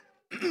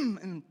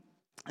and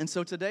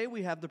so today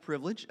we have the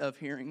privilege of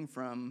hearing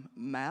from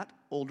Matt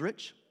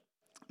Oldrich.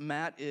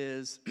 Matt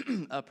is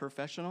a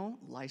professional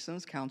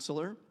licensed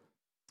counselor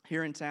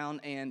here in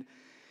town, and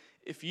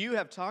if you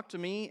have talked to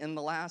me in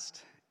the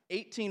last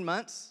 18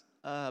 months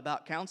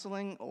about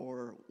counseling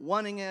or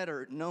wanting it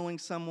or knowing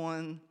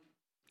someone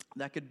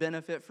that could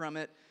benefit from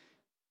it,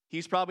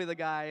 he's probably the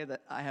guy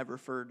that I have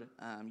referred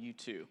you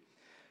to.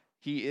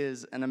 He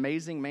is an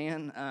amazing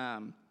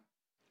man.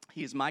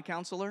 He's my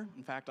counselor.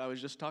 In fact, I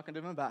was just talking to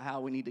him about how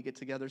we need to get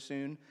together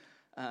soon.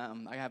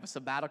 I have a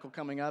sabbatical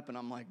coming up, and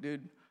I'm like,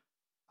 dude,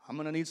 I'm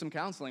going to need some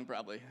counseling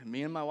probably.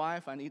 Me and my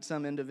wife, I need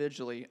some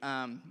individually.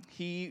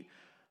 He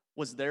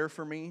was there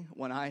for me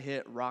when I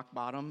hit rock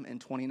bottom in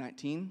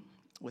 2019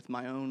 with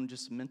my own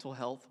just mental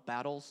health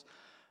battles.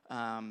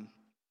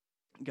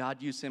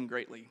 God used him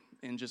greatly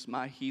in just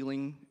my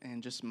healing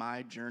and just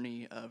my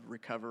journey of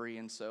recovery.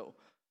 And so,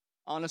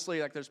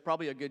 honestly, there's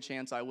probably a good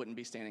chance I wouldn't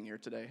be standing here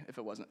today if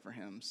it wasn't for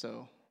him.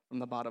 So, from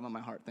the bottom of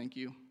my heart, thank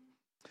you.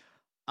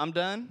 I'm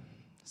done.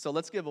 So,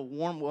 let's give a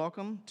warm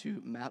welcome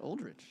to Matt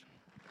Oldrich.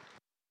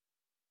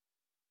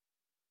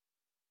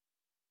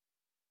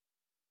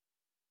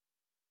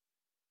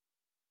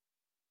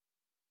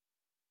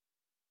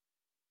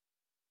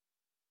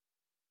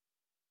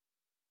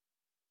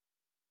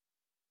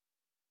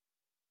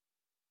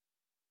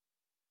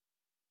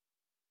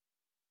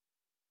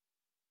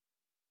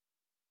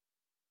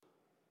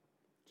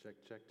 Check,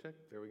 check, check.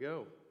 There we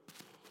go.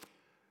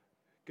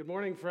 Good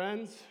morning,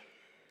 friends.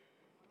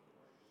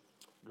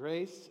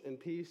 Grace and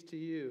peace to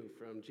you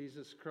from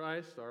Jesus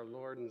Christ, our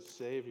Lord and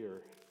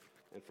Savior,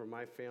 and from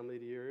my family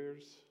to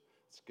yours.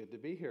 It's good to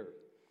be here.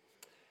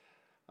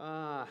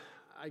 I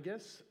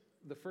guess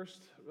the first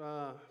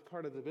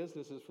part of the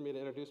business is for me to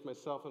introduce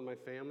myself and my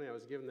family. I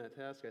was given that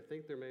task. I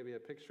think there may be a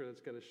picture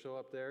that's going to show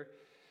up there.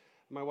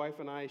 My wife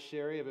and I,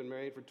 Sherry, have been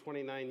married for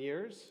 29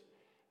 years.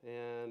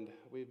 And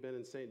we've been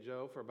in St.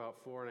 Joe for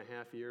about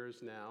 4.5 years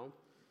now.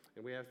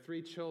 And we have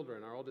 3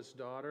 children. Our oldest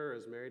daughter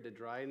is married to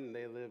Dryden.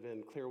 They live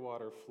in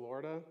Clearwater,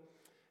 Florida.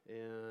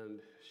 And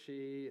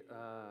she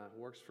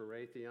works for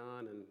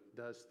Raytheon and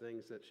does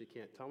things that she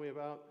can't tell me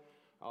about.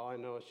 All I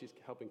know is she's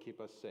helping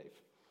keep us safe.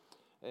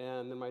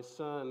 And then my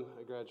son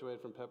graduated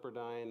from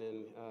Pepperdine,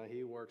 and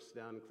he works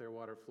down in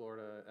Clearwater,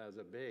 Florida as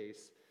a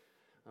base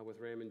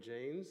with Raymond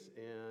James.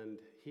 And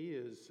he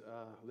is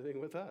living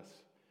with us.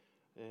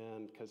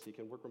 And because he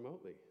can work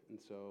remotely. And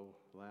so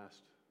last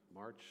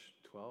March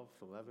 12th,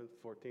 11th,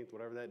 14th,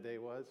 whatever that day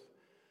was,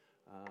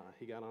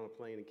 he got on a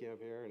plane and came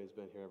up here, and he's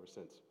been here ever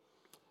since.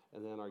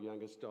 And then our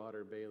youngest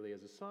daughter, Bailey,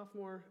 is a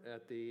sophomore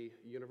at the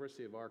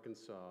University of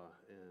Arkansas,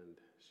 and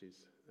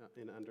she's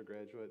in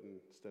undergraduate and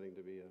studying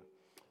to be a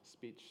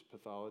speech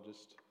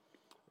pathologist.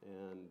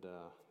 And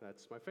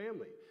that's my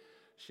family.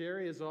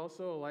 Sherry is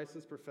also a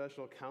licensed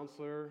professional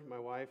counselor. My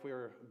wife, we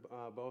are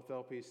both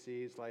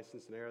LPCs,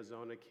 licensed in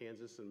Arizona,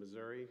 Kansas, and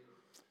Missouri.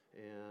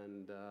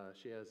 And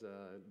she has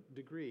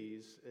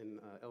degrees in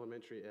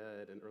elementary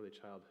ed and early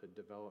childhood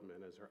development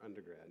as her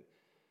undergrad.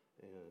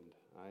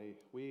 And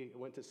we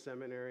went to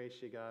seminary.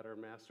 She got her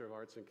Master of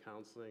Arts in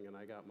Counseling, and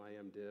I got my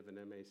MDiv and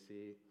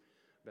MAC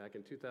back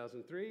in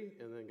 2003,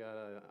 and then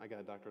I got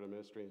a doctorate of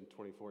ministry in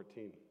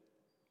 2014.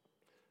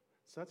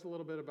 So that's a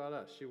little bit about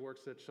us. She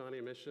works at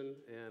Shawnee Mission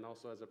and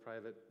also has a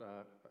private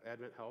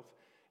Advent Health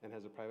and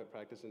has a private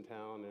practice in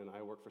town. And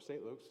I work for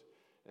St. Luke's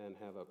and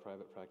have a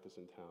private practice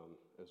in town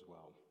as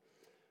well.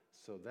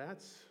 So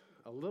that's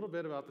a little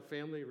bit about the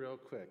family real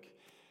quick.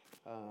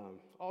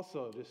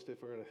 Also, just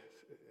if we're going to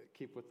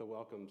keep with the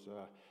welcomes,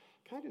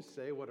 can I just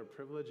say what a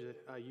privilege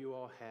you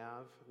all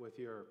have with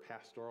your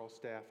pastoral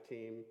staff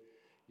team,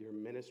 your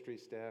ministry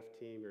staff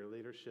team, your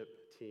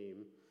leadership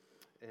team,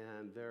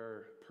 and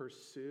their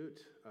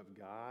pursuit of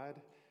God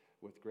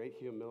with great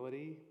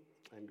humility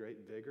and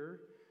great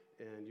vigor.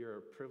 And you're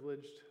a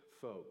privileged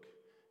folk.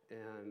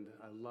 And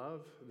I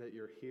love that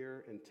you're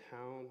here in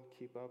town.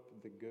 Keep up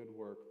the good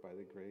work by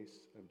the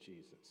grace of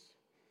Jesus.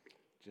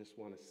 Just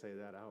want to say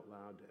that out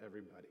loud to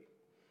everybody.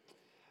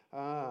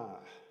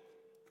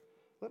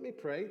 Let me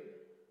pray,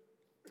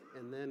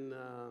 and then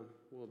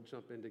we'll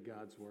jump into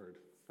God's word.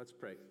 Let's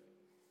pray.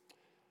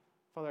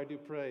 Father, I do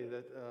pray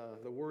that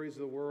the worries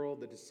of the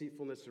world, the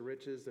deceitfulness of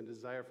riches, and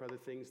desire for other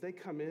things, they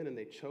come in and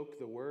they choke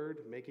the word,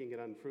 making it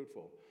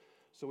unfruitful.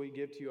 So we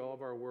give to you all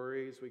of our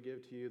worries, we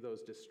give to you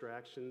those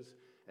distractions,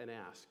 and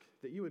ask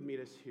that you would meet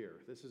us here.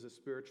 This is a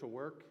spiritual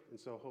work, and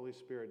so Holy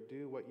Spirit,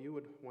 do what you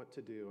would want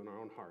to do in our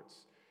own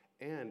hearts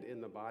and in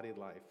the body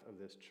life of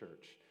this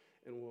church.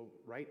 And we'll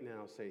right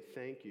now say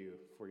thank you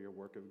for your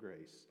work of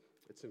grace.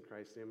 It's in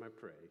Christ's name I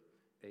pray.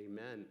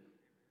 Amen.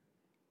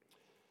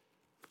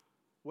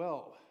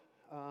 Well,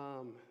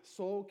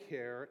 soul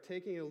care,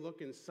 taking a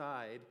look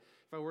inside.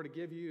 If I were to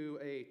give you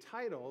a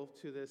title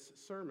to this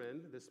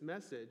sermon, this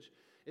message,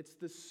 it's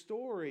the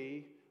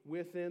story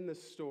within the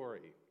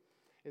story.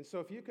 And so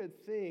if you could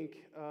think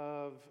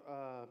of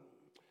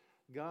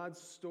God's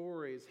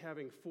stories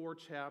having 4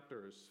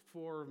 chapters,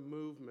 4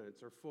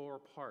 movements, or 4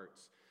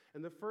 parts.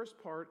 And the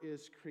first part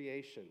is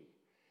creation.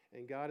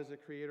 And God is a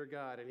creator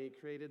God, and he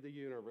created the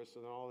universe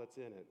and all that's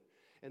in it.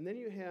 And then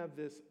you have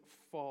this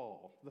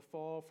fall, the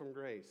fall from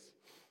grace.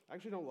 I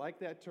actually don't like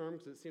that term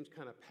because it seems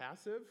kind of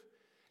passive.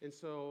 And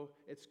so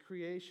it's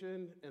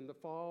creation and the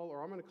fall,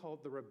 or I'm going to call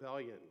it the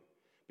rebellion.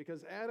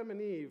 Because Adam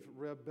and Eve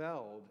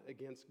rebelled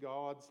against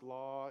God's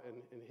law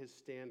and his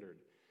standard.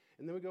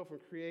 And then we go from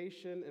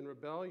creation and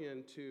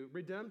rebellion to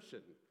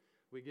redemption.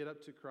 We get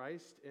up to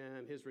Christ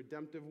and his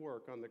redemptive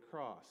work on the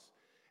cross.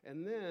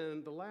 And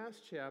then the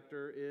last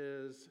chapter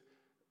is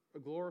a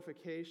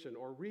glorification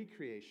or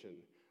recreation.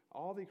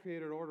 All the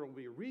created order will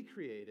be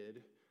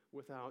recreated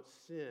without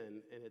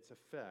sin and its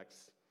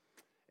effects.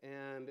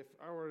 And if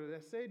I were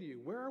to say to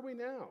you, where are we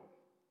now?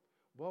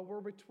 Well,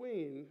 we're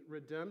between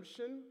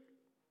redemption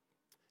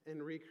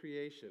and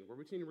recreation. We're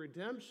between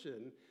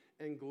redemption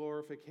and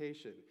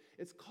glorification.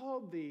 It's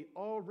called the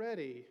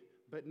already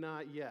but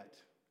not yet.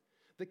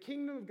 The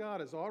kingdom of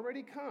God has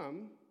already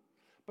come,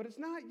 but it's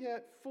not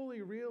yet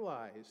fully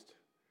realized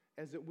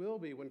as it will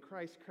be when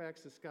Christ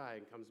cracks the sky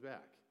and comes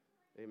back.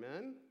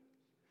 Amen?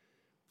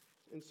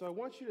 And so I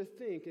want you to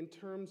think in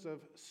terms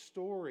of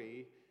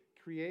story,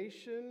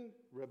 creation,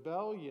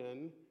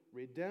 rebellion,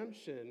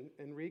 redemption,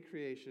 and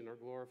recreation or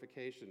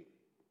glorification.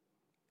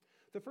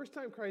 The first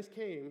time Christ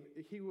came,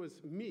 he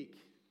was meek,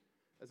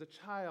 as a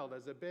child,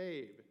 as a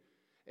babe.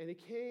 And he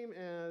came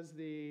as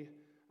the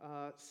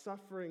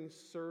suffering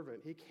servant.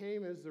 He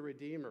came as the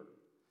Redeemer.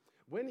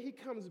 When he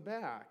comes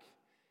back,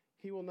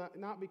 he will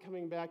not be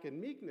coming back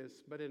in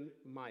meekness, but in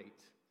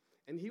might.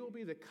 And he will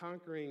be the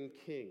conquering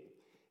king.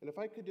 And if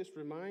I could just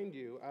remind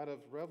you out of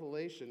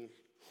Revelation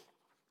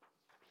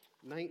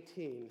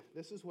 19,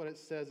 this is what it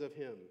says of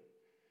him.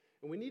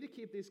 And we need to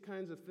keep these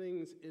kinds of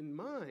things in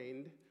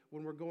mind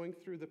when we're going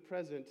through the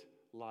present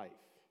life.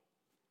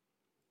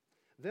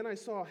 Then I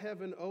saw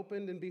heaven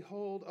opened, and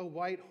behold, a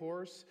white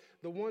horse.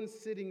 The one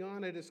sitting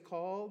on it is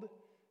called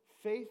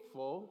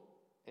Faithful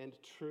and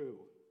True.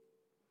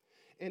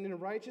 And in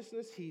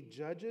righteousness he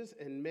judges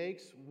and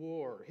makes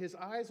war. His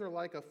eyes are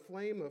like a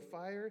flame of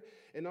fire,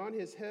 and on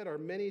his head are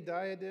many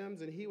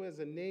diadems, and he has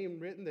a name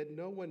written that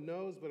no one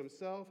knows but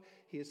himself.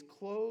 He is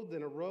clothed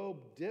in a robe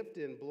dipped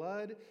in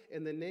blood,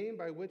 and the name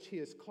by which he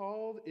is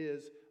called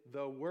is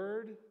the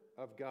Word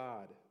of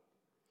God.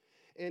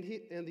 And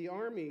the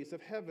armies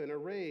of heaven,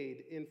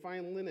 arrayed in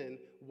fine linen,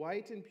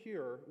 white and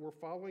pure, were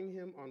following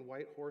him on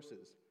white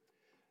horses.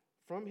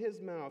 From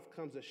his mouth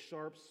comes a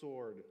sharp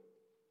sword,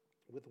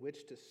 with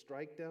which to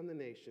strike down the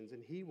nations,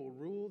 and he will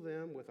rule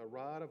them with a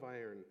rod of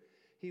iron.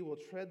 He will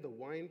tread the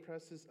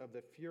winepresses of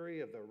the fury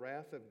of the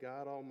wrath of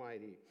God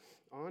Almighty.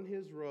 On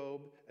his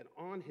robe and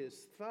on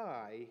his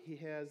thigh he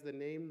has the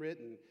name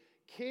written,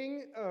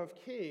 King of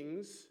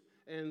Kings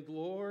and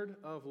Lord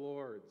of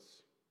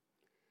Lords.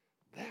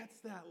 That's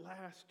that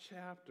last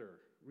chapter,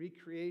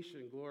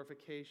 recreation,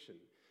 glorification.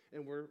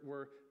 And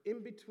we're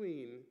in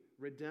between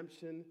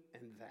redemption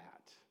and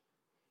that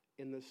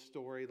in the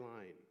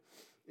storyline.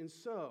 And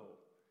so,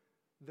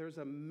 there's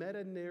a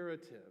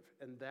meta-narrative,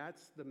 and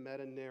that's the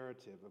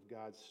meta-narrative of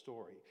God's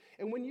story.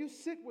 And when you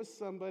sit with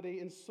somebody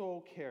in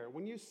soul care,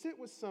 when you sit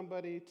with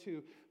somebody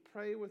to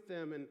pray with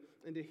them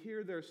and to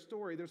hear their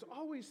story, there's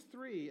always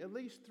at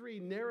least three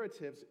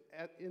narratives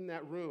in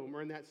that room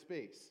or in that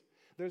space.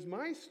 There's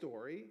my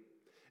story,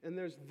 and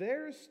there's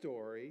their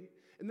story,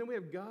 and then we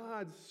have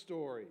God's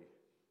story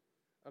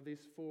of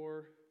these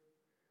four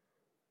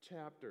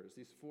chapters,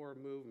 these four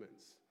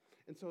movements.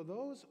 And so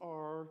those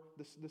are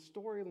the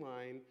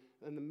storyline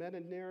and the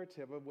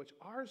meta-narrative of which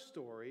our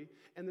story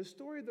and the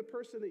story of the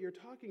person that you're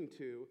talking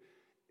to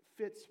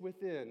fits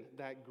within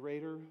that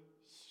greater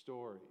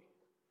story.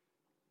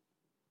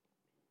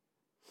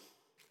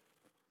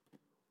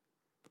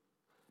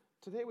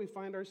 Today we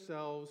find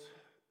ourselves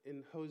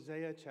in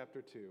Hosea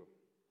chapter 2.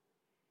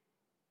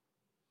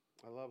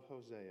 I love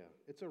Hosea.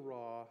 It's a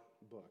raw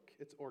book.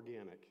 It's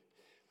organic.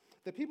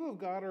 The people of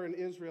God are in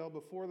Israel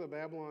before the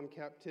Babylon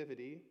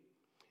captivity.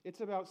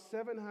 It's about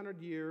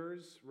 700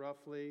 years,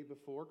 roughly,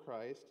 before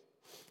Christ.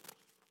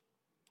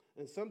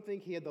 And some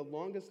think he had the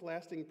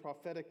longest-lasting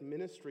prophetic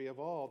ministry of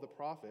all the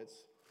prophets.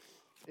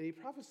 And he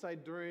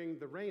prophesied during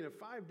the reign of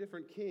 5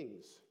 different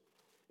kings.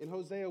 In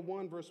Hosea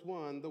 1, verse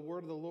 1, the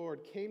word of the Lord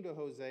came to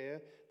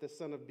Hosea, the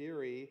son of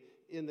Beeri,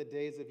 in the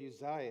days of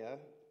Uzziah,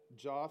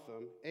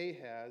 Jotham,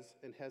 Ahaz,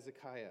 and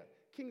Hezekiah,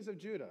 kings of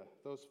Judah,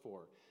 those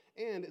 4.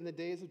 And in the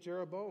days of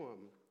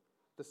Jeroboam,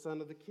 the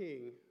son of the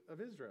king of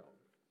Israel.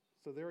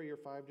 So there are your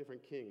 5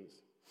 different kings.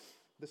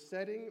 The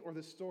setting or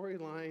the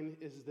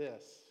storyline is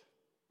this.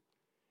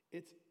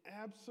 It's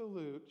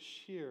absolute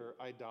sheer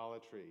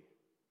idolatry.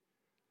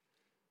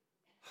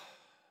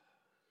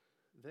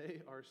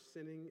 They are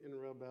sinning and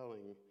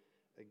rebelling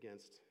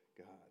against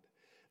God.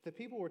 The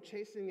people were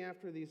chasing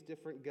after these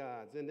different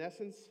gods. In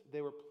essence,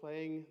 they were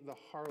playing the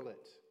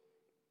harlot.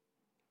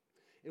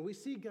 And we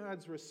see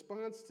God's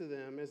response to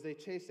them as they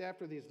chase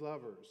after these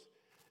lovers.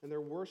 And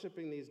they're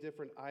worshiping these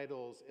different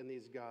idols and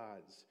these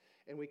gods.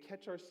 And we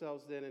catch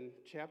ourselves then in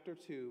chapter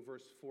 2,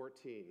 verse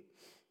 14.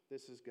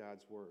 This is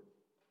God's word.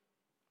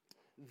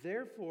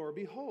 Therefore,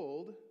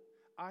 behold,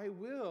 I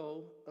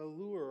will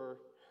allure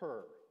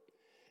her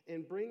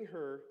and bring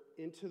her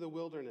into the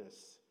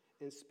wilderness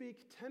and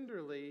speak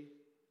tenderly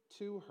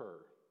to her.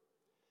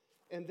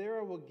 And there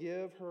I will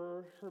give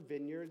her her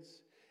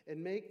vineyards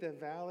and make the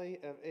valley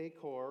of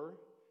Achor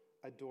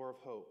a door of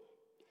hope.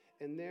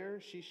 And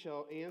there she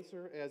shall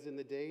answer as in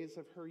the days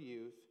of her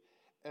youth,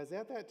 as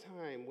at that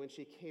time when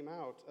she came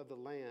out of the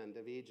land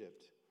of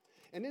Egypt.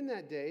 And in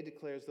that day,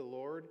 declares the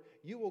Lord,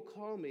 you will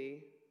call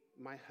me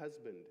my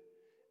husband,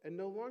 and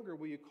no longer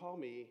will you call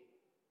me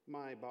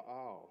my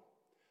Baal.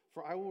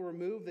 For I will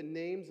remove the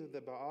names of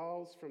the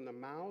Baals from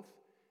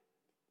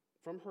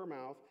her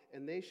mouth,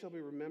 and they shall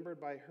be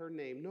remembered by her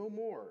name no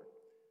more.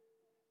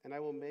 And I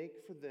will make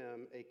for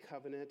them a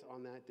covenant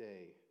on that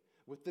day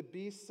with the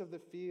beasts of the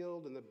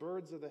field and the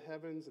birds of the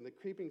heavens and the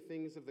creeping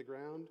things of the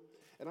ground.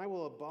 And I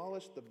will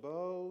abolish the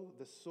bow,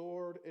 the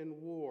sword, and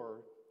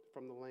war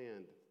from the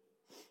land.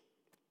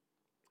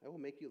 I will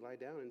make you lie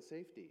down in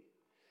safety,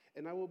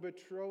 and I will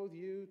betroth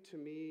you to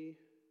me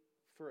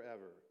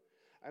forever.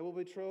 I will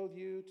betroth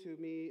you to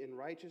me in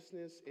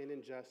righteousness and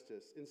in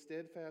justice, in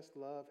steadfast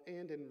love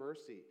and in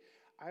mercy.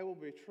 I will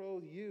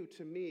betroth you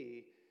to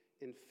me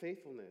in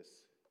faithfulness,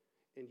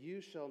 and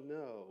you shall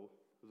know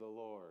the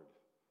Lord.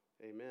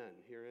 Amen.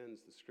 Here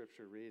ends the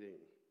scripture reading.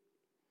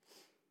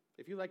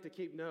 If you like to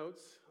keep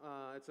notes,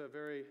 it's a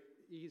very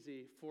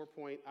easy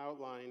 4-point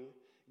outline.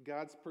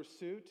 God's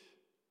pursuit,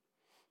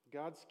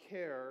 God's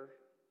care,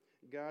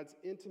 God's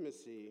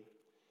intimacy,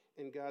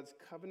 and God's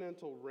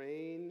covenantal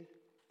reign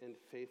and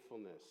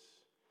faithfulness.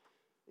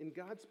 In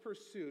God's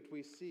pursuit,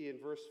 we see in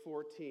verse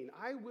 14,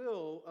 I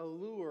will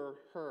allure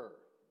her.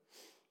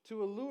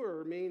 To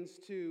allure means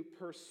to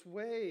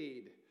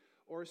persuade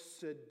or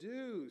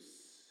seduce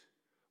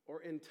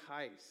or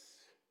entice.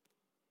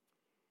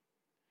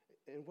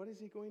 And what is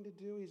he going to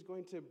do? He's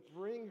going to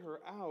bring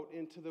her out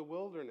into the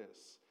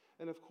wilderness.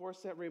 And of course,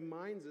 that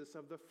reminds us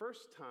of the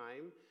first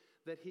time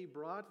that he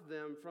brought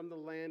them from the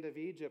land of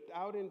Egypt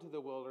out into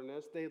the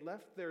wilderness. They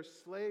left their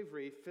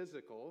slavery,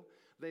 physical.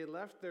 They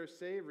left their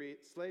slavery,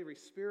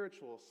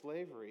 spiritual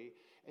slavery.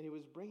 And he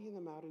was bringing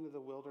them out into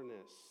the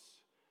wilderness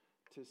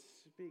to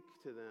speak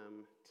to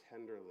them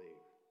tenderly.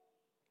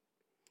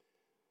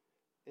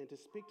 And to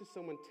speak to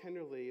someone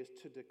tenderly is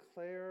to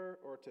declare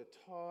or to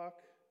talk,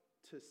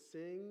 to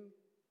sing,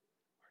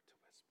 or to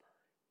whisper.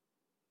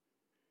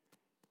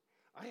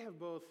 I have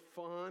both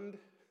fond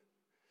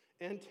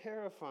and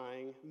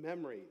terrifying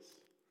memories.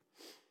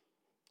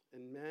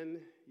 And men,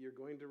 you're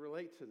going to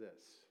relate to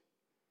this.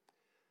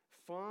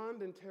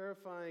 Fond and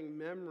terrifying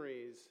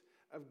memories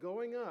of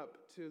going up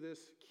to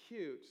this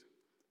cute,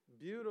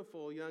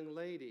 beautiful young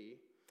lady,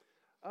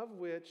 of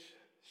which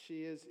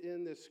she is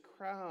in this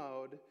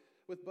crowd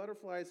with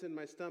butterflies in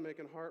my stomach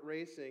and heart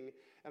racing,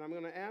 and I'm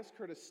going to ask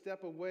her to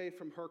step away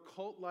from her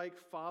cult-like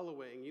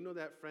following. You know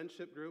that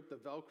friendship group, the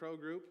Velcro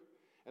group?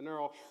 And they're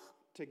all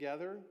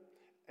together,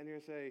 and you're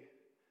going to say,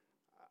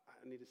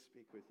 I need to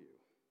speak with you.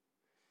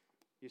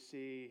 You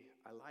see,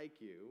 I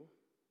like you,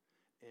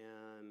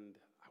 and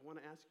I want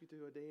to ask you to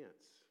do a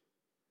dance.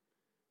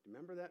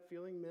 Remember that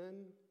feeling,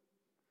 men?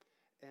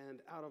 And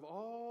out of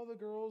all the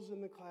girls in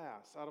the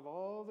class, out of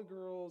all the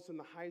girls in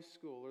the high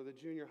school or the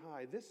junior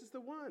high, this is the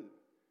one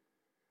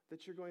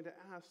that you're going to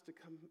ask to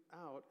come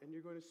out, and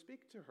you're going to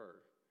speak to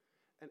her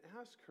and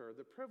ask her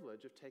the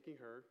privilege of taking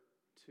her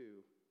to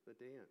the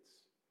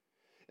dance.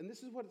 And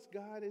this is what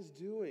God is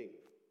doing.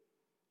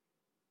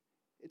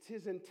 It's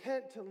his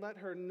intent to let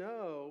her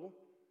know,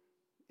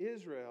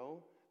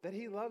 Israel, that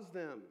he loves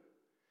them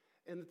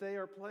and that they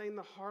are playing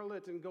the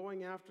harlot and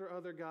going after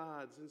other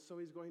gods. And so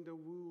he's going to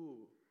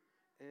woo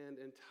and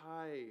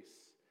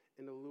entice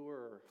and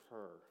allure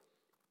her.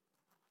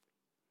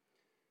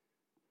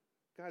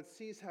 God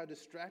sees how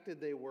distracted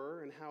they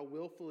were and how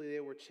willfully they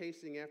were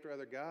chasing after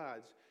other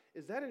gods.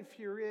 Is that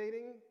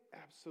infuriating?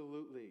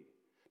 Absolutely.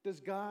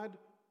 Does God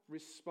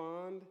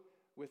respond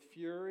with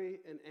fury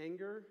and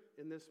anger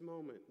in this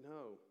moment?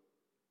 No,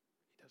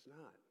 he does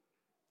not.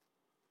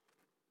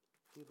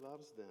 He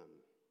loves them.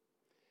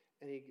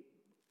 And he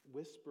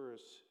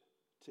whispers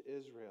to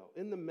Israel.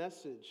 In the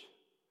Message,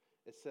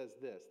 it says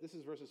this. This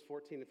is verses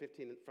 14 and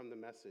 15 from the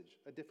Message,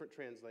 a different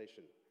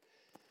translation.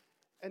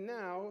 And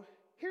now,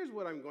 here's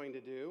what I'm going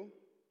to do.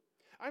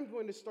 I'm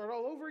going to start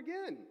all over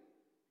again.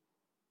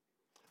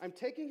 I'm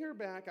taking her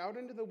back out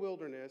into the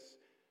wilderness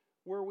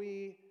where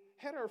we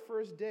had our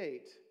first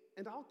date,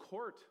 and I'll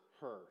court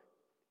her.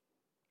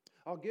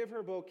 I'll give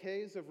her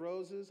bouquets of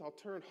roses. I'll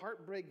turn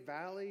Heartbreak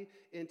Valley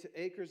into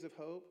acres of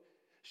hope.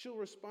 She'll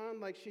respond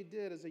like she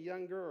did as a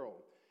young girl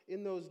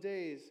in those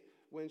days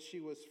when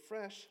she was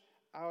fresh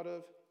out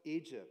of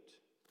Egypt.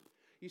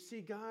 You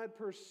see, God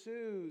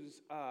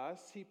pursues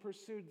us. He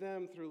pursued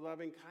them through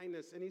loving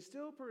kindness, and he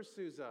still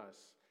pursues us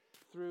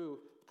through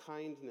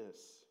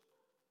kindness.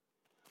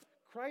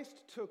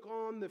 Christ took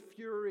on the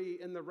fury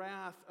and the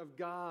wrath of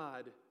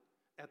God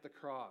at the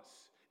cross.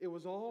 It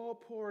was all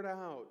poured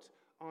out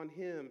on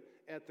him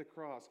at the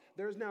cross.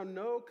 There's now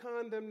no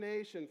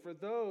condemnation for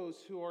those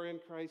who are in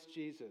Christ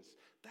Jesus.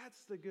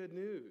 That's the good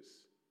news.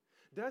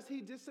 Does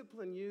he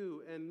discipline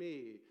you and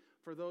me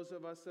for those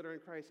of us that are in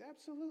Christ?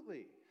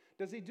 Absolutely.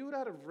 Does he do it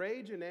out of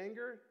rage and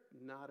anger?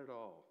 Not at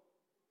all.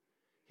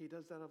 He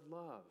does that of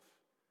love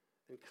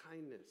and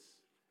kindness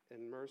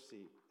and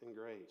mercy and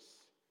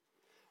grace.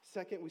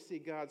 Second, we see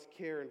God's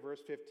care in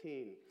verse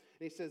 15. And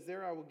he says,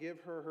 there I will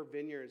give her her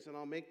vineyards, and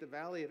I'll make the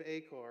valley of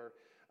Achor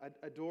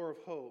a door of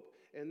hope.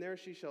 And there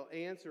she shall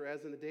answer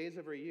as in the days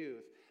of her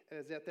youth,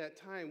 as at that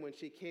time when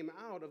she came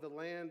out of the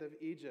land of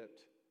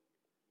Egypt.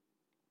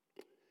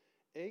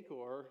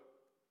 Achor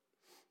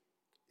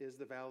is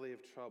the valley of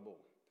trouble.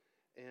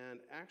 And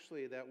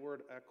actually, that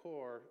word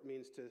Achor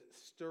means to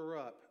stir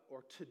up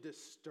or to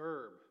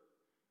disturb,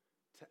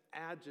 to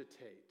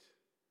agitate,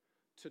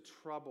 to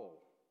trouble.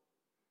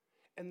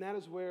 And that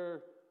is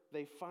where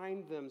they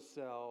find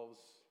themselves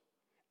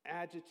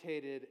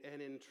agitated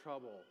and in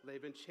trouble.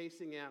 They've been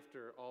chasing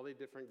after all the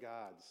different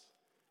gods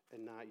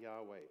and not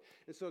Yahweh.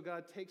 And so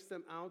God takes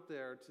them out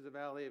there to the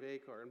valley of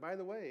Achor. And by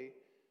the way,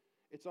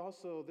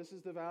 this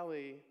is the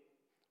valley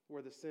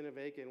where the sin of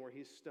Achan, where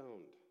he's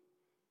stoned.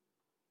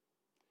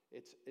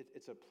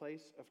 It's a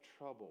place of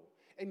trouble.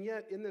 And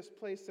yet, in this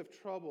place of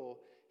trouble,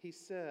 he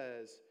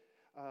says,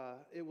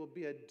 it will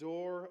be a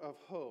door of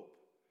hope.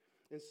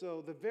 And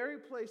so the very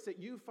place that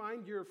you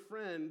find your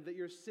friend that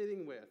you're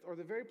sitting with, or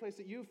the very place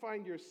that you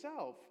find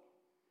yourself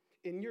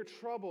in your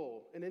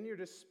trouble and in your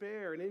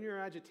despair and in your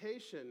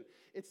agitation,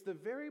 it's the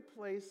very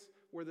place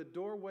where the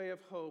doorway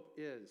of hope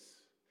is.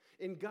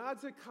 In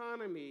God's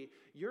economy,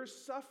 your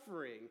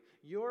suffering,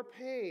 your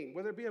pain,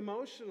 whether it be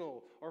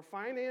emotional or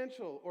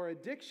financial or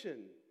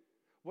addiction,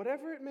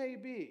 whatever it may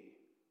be,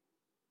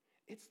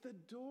 it's the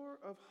door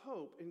of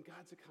hope in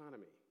God's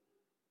economy.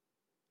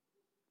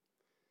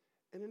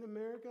 And in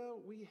America,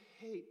 we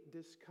hate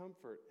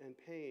discomfort and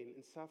pain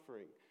and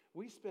suffering.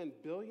 We spend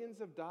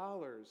billions of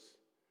dollars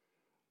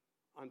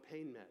on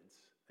pain meds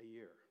a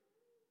year.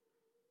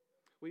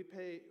 We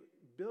pay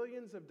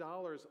billions of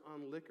dollars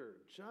on liquor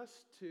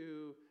just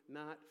to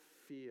not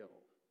feel.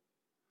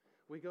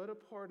 We go to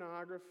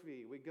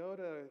pornography. We go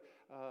to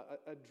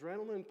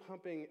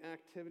adrenaline-pumping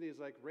activities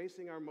like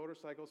racing our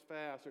motorcycles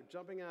fast or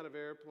jumping out of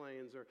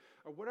airplanes or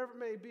whatever it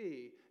may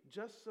be,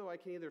 just so I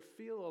can either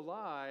feel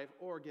alive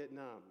or get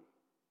numb.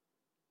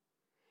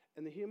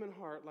 And the human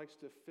heart likes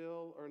to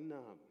fill or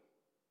numb.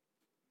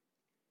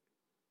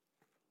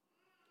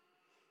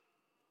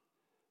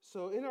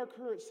 So in our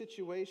current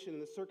situation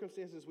and the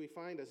circumstances we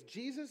find us,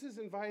 Jesus is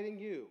inviting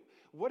you.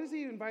 What is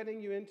he inviting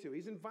you into?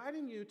 He's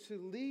inviting you to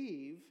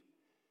leave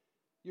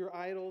your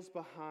idols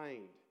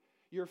behind,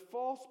 your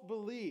false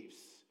beliefs,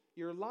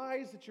 your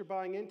lies that you're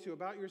buying into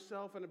about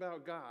yourself and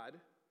about God,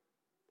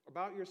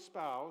 about your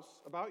spouse,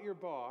 about your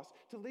boss,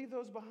 to leave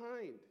those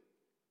behind.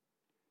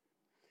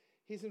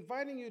 He's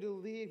inviting you to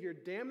leave your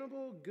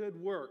damnable good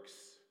works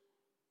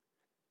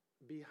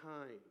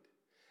behind,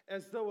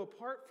 as though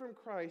apart from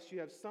Christ you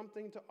have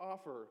something to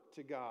offer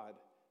to God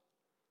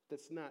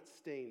that's not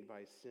stained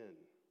by sin.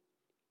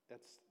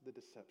 That's the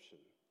deception.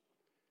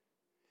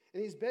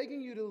 And he's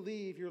begging you to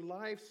leave your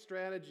life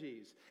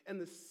strategies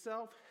and the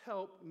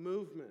self-help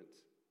movement.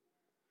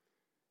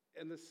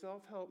 And the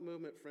self-help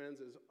movement, friends,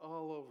 is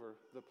all over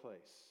the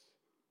place.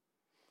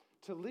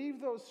 To leave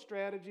those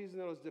strategies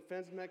and those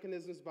defense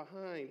mechanisms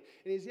behind.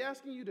 And he's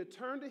asking you to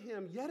turn to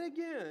him yet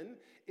again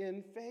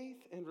in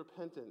faith and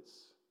repentance.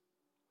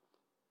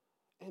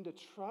 And to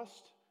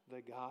trust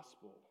the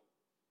gospel.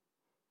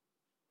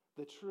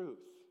 The truth.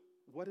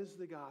 What is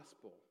the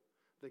gospel?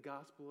 The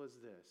gospel is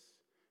this.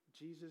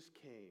 Jesus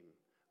came,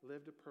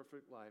 lived a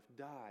perfect life,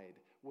 died,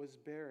 was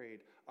buried.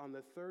 On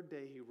the third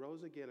day, he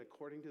rose again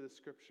according to the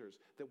scriptures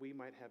that we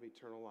might have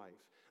eternal life.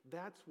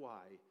 That's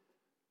why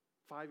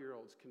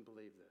 5-year-olds can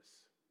believe this.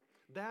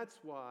 That's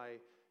why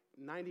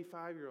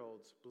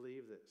 95-year-olds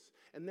believe this.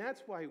 And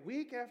that's why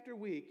week after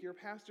week, your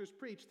pastors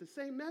preach the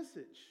same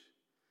message.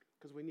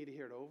 Because we need to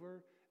hear it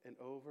over and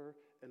over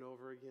and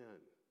over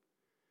again.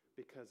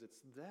 Because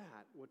it's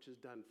that which is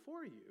done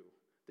for you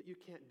that you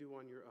can't do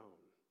on your own.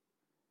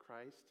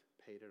 Christ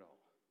paid it all.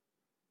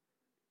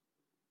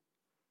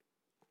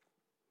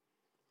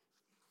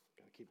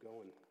 Got to keep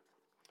going.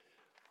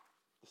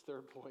 The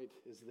third point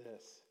is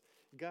this.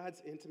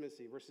 God's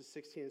intimacy, verses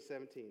 16 and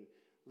 17.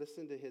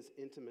 Listen to his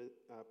intimate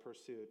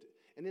pursuit.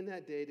 And in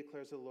that day,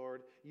 declares the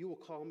Lord, you will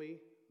call me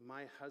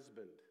my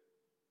husband.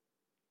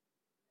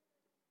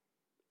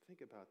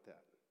 Think about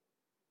that.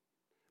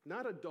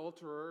 Not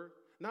adulterer,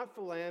 not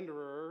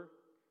philanderer,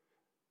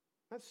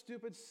 not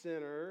stupid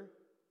sinner,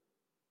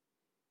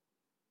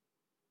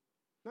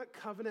 not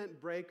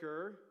covenant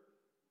breaker,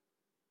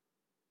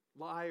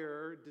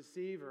 liar,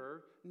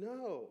 deceiver.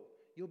 No,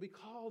 you'll be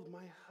called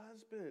my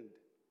husband.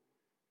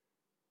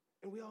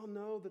 And we all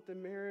know that the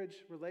marriage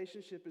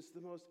relationship is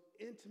the most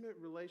intimate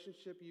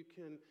relationship you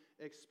can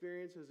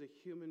experience as a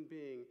human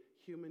being,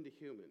 human to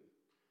human,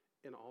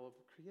 in all of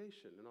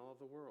creation, in all of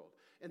the world.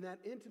 And that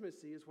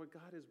intimacy is what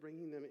God is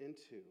bringing them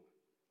into.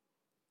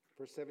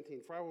 Verse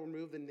 17, for I will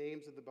remove the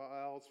names of the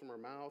Baals from her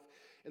mouth,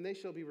 and they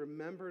shall be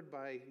remembered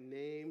by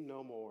name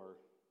no more.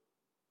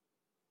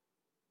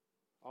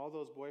 All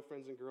those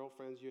boyfriends and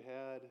girlfriends you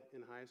had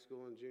in high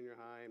school and junior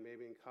high and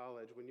maybe in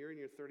college, when you're in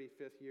your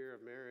 35th year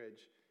of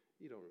marriage,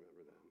 you don't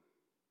remember them.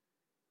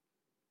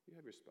 You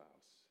have your spouse.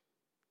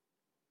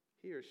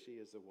 He or she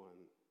is the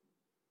one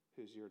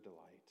who's your delight.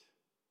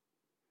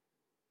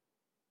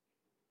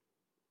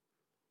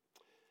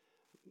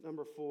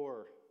 Number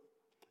 4,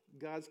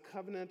 God's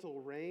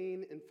covenantal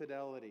reign and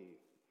fidelity.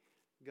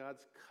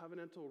 God's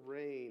covenantal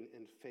reign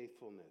and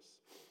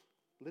faithfulness.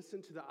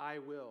 Listen to the I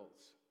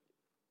wills.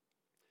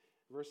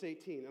 Verse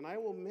 18, and I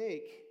will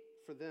make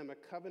for them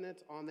a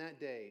covenant on that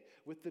day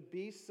with the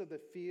beasts of the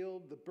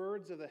field, the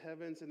birds of the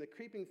heavens, and the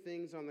creeping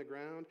things on the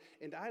ground,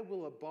 and I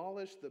will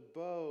abolish the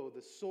bow,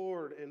 the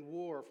sword, and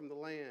war from the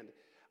land.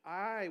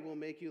 I will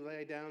make you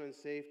lie down in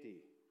safety.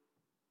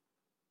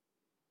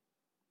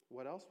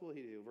 What else will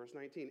he do? Verse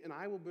 19, and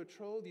I will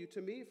betroth you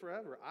to me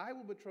forever. I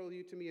will betroth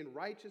you to me in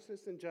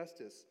righteousness and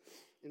justice,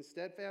 in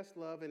steadfast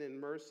love and in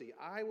mercy.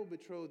 I will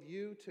betroth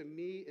you to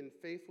me in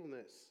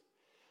faithfulness.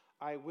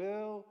 I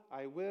will,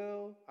 I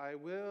will, I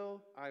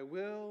will, I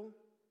will.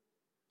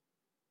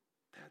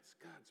 That's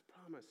God's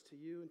promise to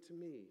you and to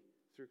me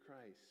through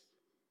Christ.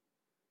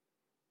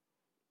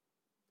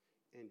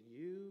 And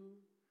you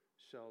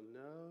shall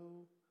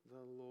know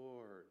the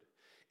Lord.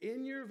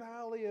 In your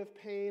valley of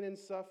pain and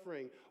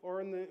suffering,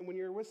 or when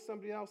you're with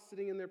somebody else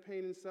sitting in their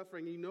pain and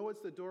suffering, you know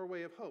it's the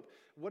doorway of hope.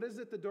 What is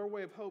it the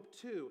doorway of hope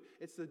to?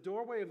 It's the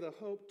doorway of the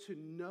hope to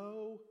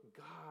know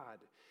God.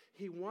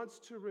 He wants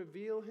to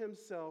reveal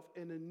himself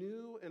in a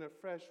new and a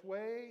fresh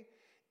way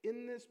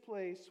in this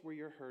place where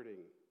you're hurting.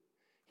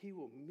 He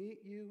will meet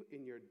you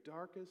in your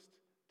darkest,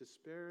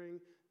 despairing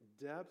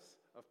depths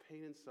of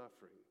pain and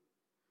suffering,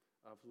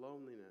 of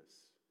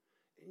loneliness.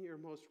 In your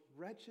most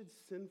wretched,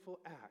 sinful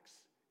acts,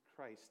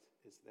 Christ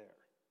is there.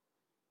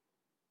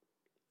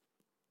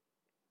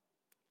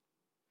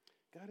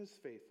 God is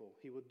faithful.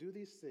 He will do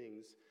these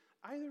things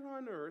either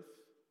on earth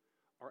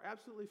or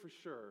absolutely for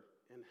sure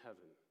in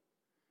heaven.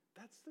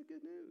 That's the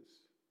good news.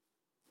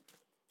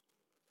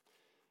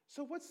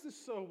 So what's the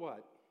so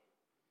what?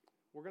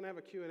 We're going to have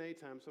a Q&A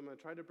time, so I'm going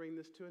to try to bring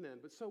this to an end.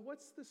 But so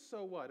what's the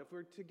so what? If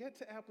we're to get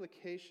to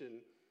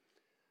application,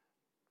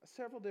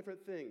 several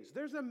different things.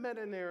 There's a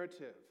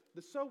meta-narrative.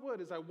 The so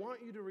what is I want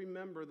you to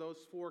remember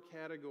those 4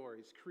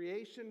 categories: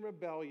 creation,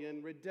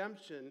 rebellion,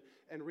 redemption,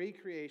 and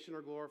recreation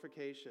or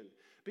glorification.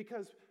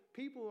 Because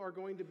people are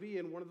going to be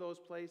in one of those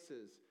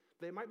places.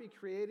 They might be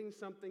creating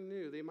something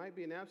new. They might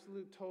be in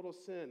absolute total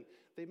sin.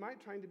 They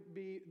might trying to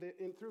be,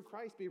 and through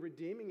Christ, be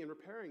redeeming and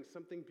repairing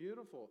something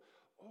beautiful.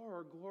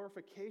 Or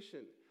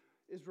glorification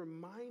is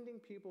reminding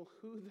people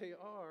who they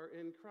are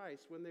in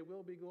Christ when they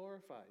will be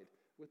glorified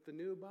with the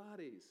new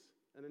bodies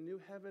and a new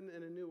heaven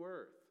and a new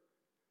earth.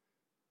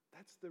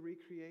 That's the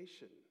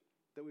recreation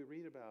that we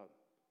read about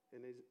in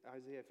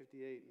Isaiah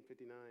 58 and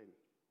 59.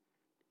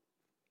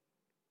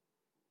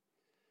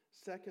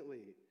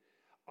 Secondly,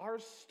 our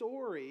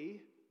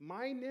story,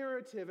 my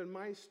narrative and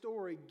my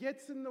story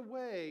gets in the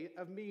way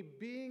of me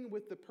being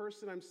with the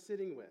person I'm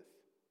sitting with.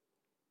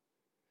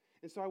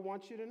 And so I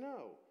want you to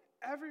know,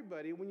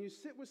 everybody, when you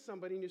sit with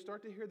somebody and you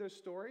start to hear their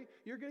story,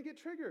 you're going to get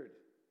triggered.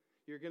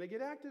 You're going to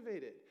get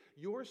activated.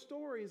 Your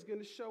story is going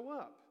to show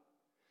up.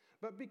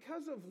 But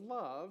because of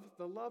love,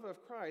 the love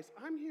of Christ,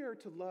 I'm here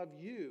to love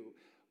you.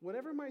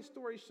 Whenever my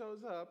story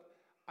shows up,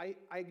 I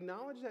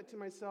acknowledge that to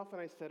myself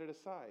and I set it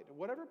aside.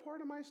 Whatever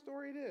part of my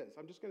story it is,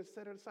 I'm just going to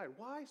set it aside.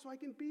 Why? So I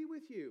can be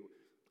with you.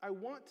 I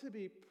want to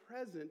be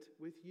present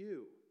with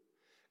you.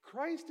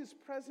 Christ is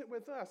present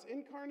with us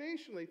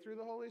incarnationally through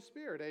the Holy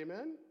Spirit.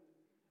 Amen?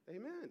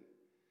 Amen.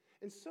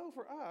 And so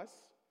for us,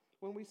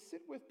 when we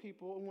sit with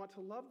people and want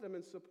to love them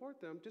and support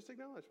them, just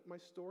acknowledge, my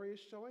story is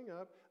showing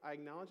up. I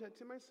acknowledge that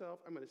to myself.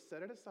 I'm going to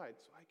set it aside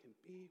so I can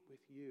be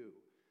with you.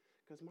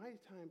 Because my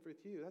time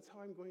with you, that's how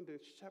I'm going to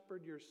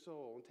shepherd your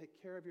soul and take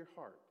care of your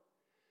heart,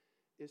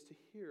 is to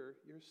hear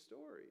your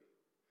story.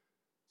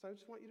 So I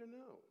just want you to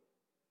know,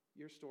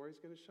 your story is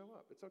going to show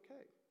up. It's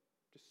okay.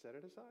 Just set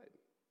it aside.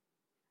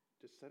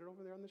 Just set it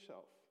over there on the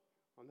shelf,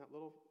 on that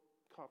little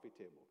coffee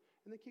table,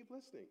 and then keep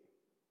listening.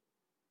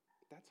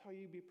 That's how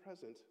you be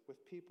present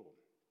with people.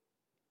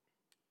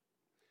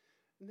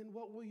 And then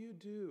what will you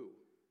do?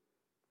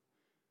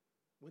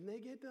 When they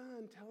get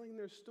done telling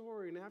their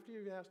story, and after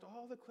you've asked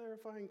all the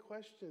clarifying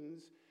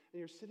questions, and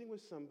you're sitting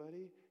with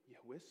somebody, you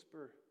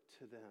whisper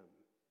to them.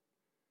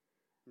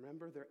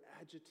 Remember, they're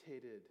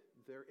agitated.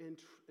 They're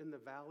in the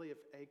valley of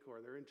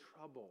Achor. They're in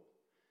trouble.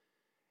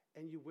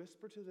 And you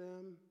whisper to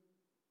them,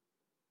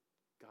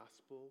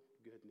 gospel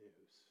good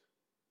news.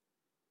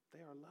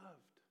 They are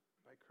loved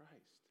by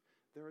Christ.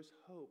 There is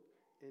hope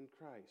in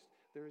Christ.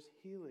 There is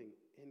healing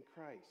in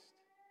Christ.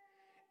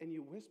 And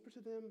you whisper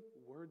to them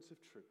words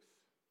of truth.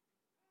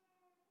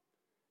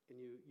 And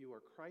you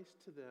are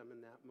Christ to them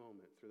in that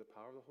moment through the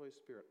power of the Holy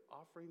Spirit,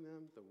 offering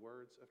them the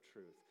words of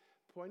truth,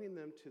 pointing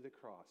them to the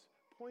cross,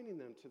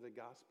 pointing them to the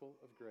gospel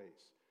of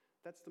grace.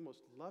 That's the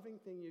most loving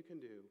thing you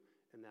can do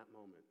in that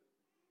moment.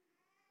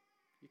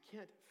 You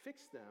can't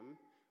fix them,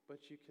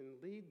 but you can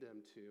lead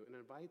them to and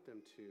invite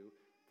them to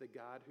the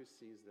God who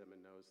sees them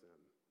and knows them.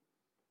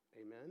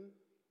 Amen?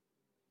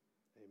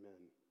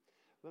 Amen.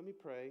 Let me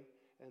pray,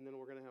 and then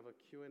we're going to have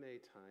a Q&A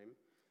time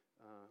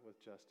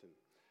with Justin.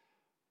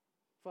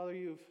 Father,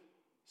 you've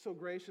so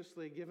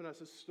graciously given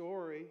us a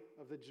story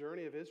of the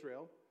journey of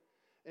Israel,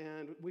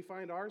 and we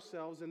find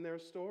ourselves in their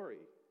story.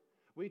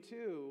 We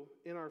too,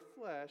 in our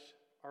flesh,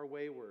 are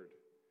wayward.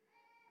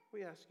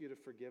 We ask you to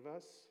forgive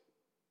us.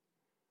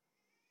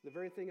 The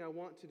very thing I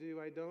want to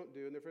do, I don't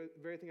do, and the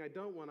very thing I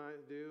don't want to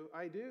do,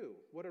 I do.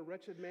 What a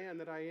wretched man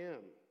that I am.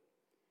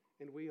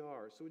 And we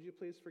are. So would you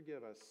please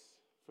forgive us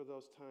for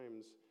those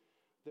times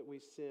that we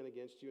sin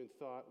against you in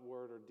thought,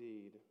 word, or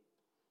deed,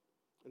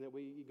 and that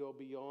we go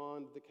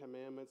beyond the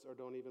commandments or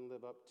don't even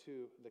live up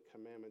to the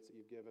commandments that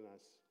you've given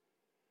us.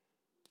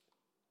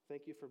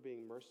 Thank you for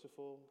being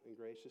merciful and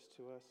gracious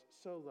to us,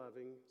 so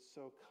loving,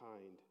 so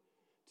kind,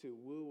 to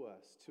woo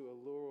us, to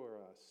allure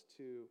us,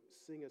 to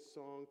sing a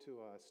song to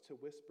us, to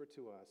whisper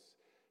to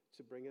us,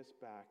 to bring us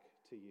back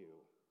to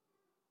you.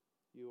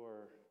 You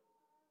are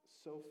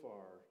so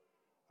far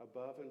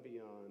above and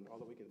beyond all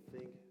that we can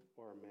think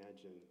or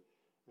imagine.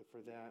 And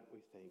for that, we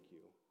thank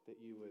you, that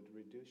you would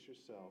reduce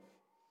yourself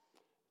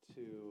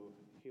to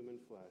human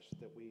flesh,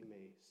 that we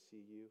may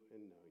see you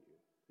and know you.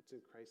 It's in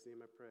Christ's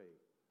name I pray.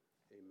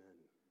 Amen.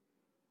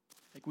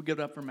 Can we give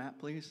it up for Matt,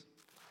 please?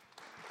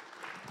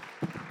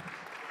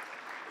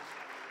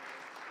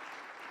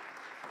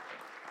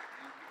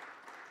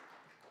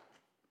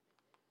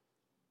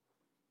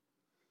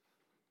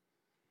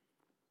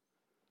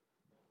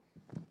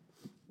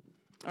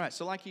 All right,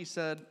 so like he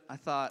said, I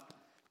thought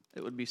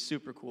it would be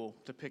super cool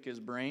to pick his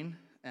brain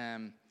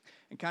and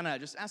kind of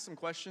just ask some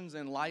questions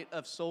in light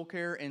of soul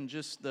care and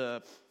just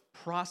the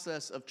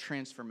process of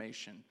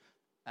transformation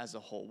as a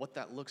whole. What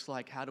that looks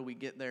like, how do we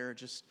get there?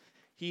 Just,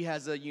 he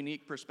has a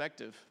unique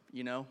perspective,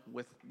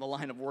 with the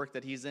line of work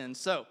that he's in.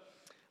 So,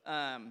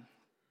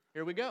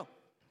 here we go.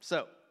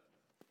 So,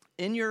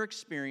 in your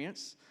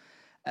experience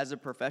as a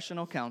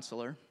professional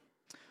counselor,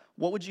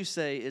 what would you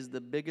say is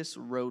the biggest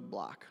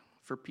roadblock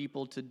for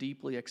people to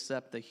deeply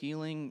accept the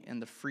healing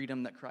and the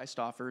freedom that Christ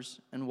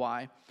offers, and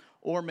why?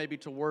 Or maybe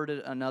to word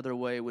it another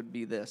way would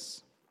be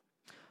this.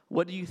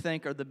 What do you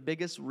think are the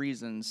biggest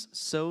reasons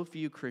so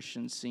few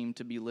Christians seem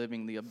to be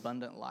living the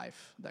abundant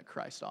life that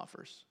Christ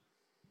offers?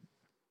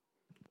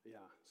 Yeah,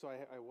 so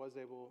I was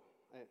able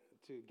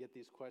to get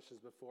these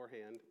questions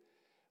beforehand.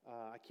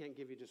 I can't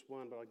give you just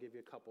one, but I'll give you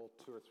a couple,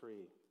 2 or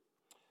 3.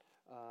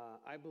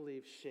 I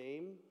believe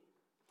shame,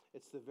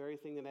 it's the very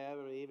thing that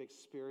Adam and Eve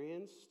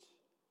experienced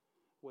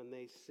when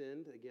they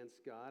sinned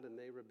against God and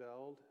they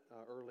rebelled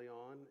early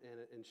on.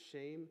 And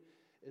shame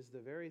is the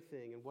very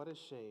thing. And what is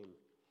shame?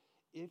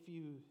 If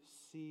you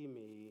see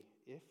me,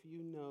 if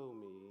you know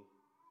me,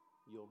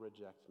 you'll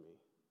reject me.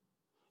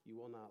 You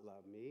will not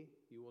love me.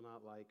 You will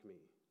not like me.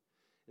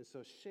 And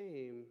so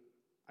shame,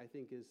 I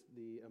think, is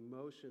the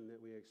emotion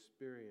that we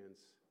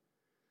experience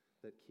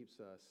that keeps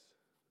us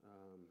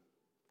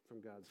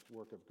from God's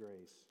work of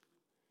grace.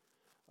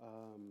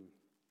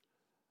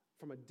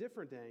 From a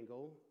different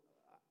angle,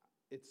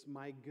 it's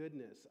my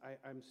goodness.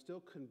 I'm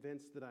still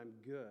convinced that I'm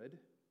good,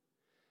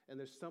 and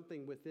there's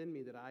something within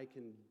me that I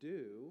can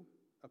do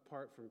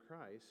apart from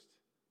Christ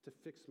to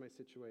fix my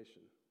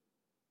situation.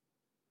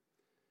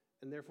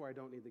 And therefore, I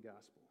don't need the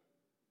gospel.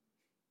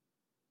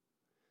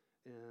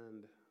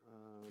 And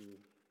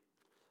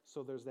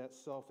so there's that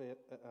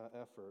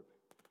self-effort.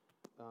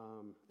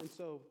 And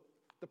so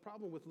the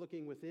problem with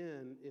looking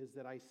within is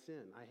that I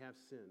sin. I have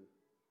sin.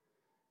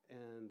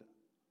 And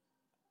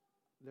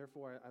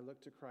therefore, I look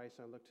to Christ,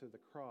 I look to the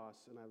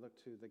cross, and I look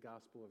to the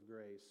gospel of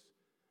grace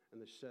and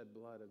the shed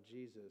blood of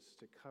Jesus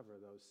to cover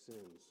those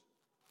sins.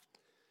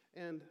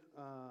 And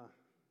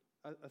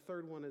a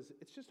third one is,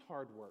 it's just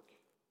hard work.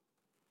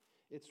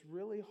 It's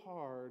really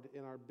hard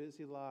in our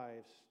busy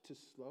lives to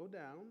slow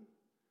down,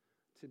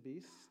 to be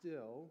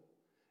still,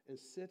 and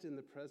sit in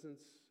the presence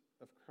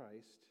of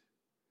Christ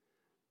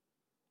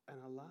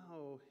and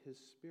allow His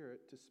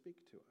Spirit to speak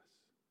to us.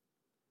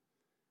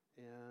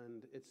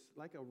 And it's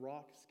like a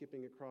rock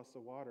skipping across the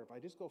water. If I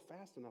just go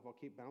fast enough, I'll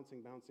keep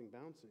bouncing.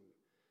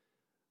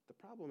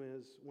 The problem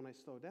is, when I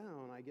slow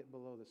down, I get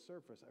below the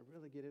surface. I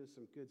really get into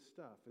some good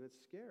stuff, and it's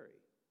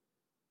scary.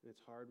 And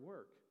it's hard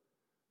work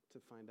to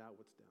find out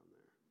what's down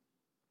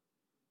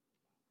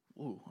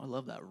there. Ooh, I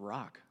love that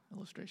rock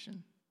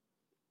illustration.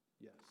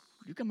 Yes.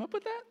 You come up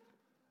with that?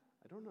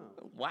 I don't know.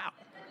 Wow.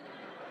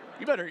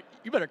 You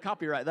better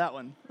copyright that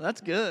one.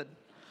 That's good.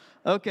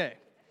 Okay,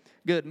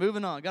 good.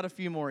 Moving on. Got a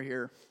few more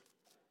here.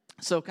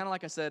 So kind of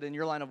like I said, in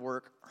your line of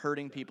work,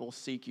 hurting people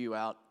seek you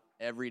out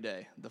every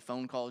day. The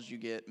phone calls you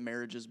get,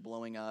 marriages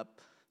blowing up,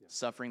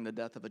 suffering the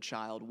death of a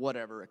child,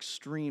 whatever,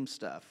 extreme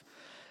stuff.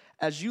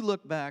 As you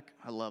look back,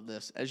 I love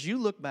this, as you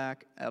look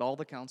back at all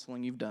the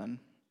counseling you've done,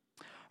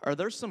 are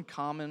there some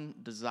common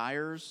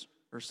desires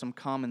or some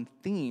common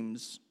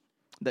themes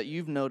that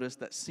you've noticed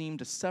that seem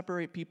to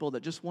separate people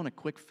that just want a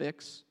quick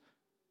fix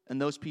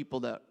and those people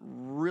that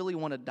really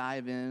want to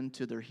dive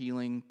into their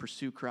healing,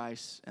 pursue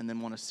Christ, and then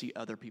want to see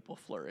other people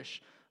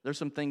flourish? There's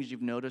some things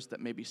you've noticed that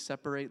maybe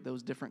separate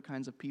those different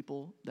kinds of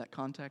people that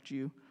contact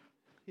you?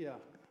 Yeah.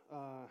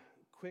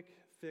 quick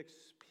fix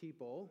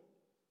people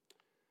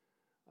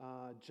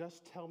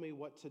just tell me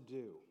what to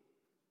do.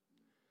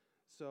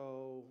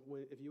 So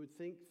if you would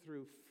think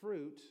through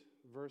fruit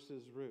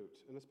versus root,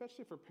 and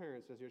especially for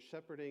parents as you're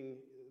shepherding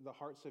the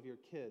hearts of your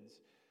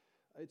kids,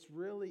 it's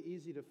really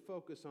easy to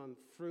focus on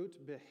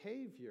fruit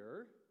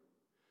behavior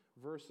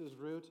versus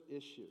root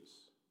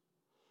issues.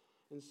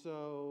 And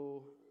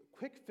so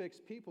quick fix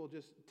people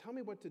just tell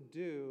me what to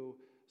do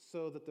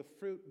so that the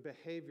fruit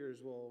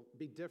behaviors will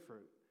be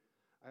different.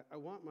 I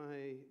want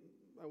my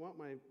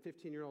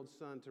 15-year-old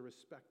son to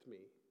respect me.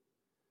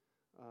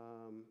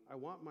 I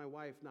want my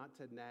wife not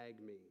to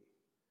nag me.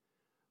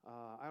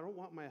 I don't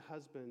want my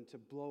husband to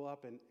blow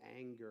up in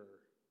anger.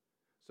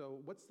 So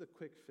what's the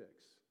quick fix?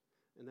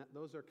 And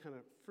those are kind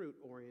of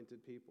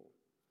fruit-oriented people.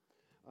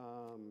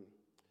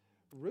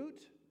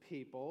 Root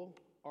people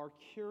are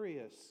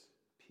curious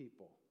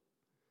people.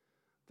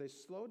 They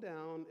slow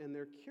down and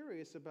they're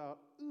curious about,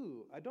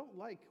 I don't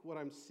like what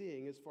I'm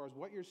seeing as far as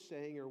what you're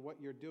saying or what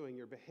you're doing,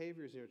 your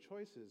behaviors and your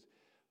choices,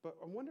 but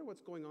I wonder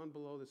what's going on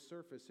below the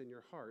surface in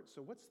your heart.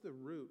 So what's the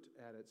root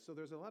at it? So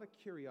there's a lot of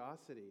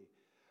curiosity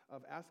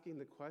of asking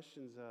the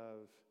questions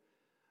of,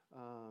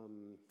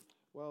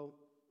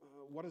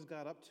 what is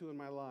God up to in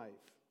my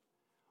life?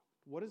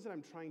 What is it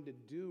I'm trying to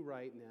do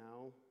right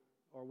now?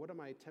 Or what am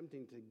I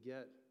attempting to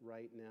get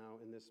right now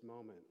in this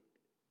moment?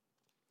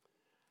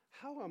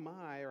 How am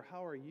I or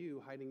how are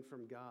you hiding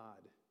from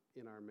God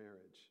in our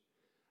marriage?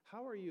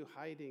 How are you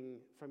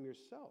hiding from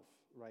yourself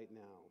right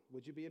now?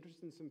 Would you be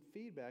interested in some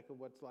feedback of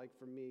what's like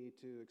for me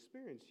to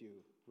experience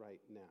you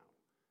right now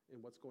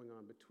and what's going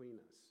on between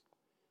us?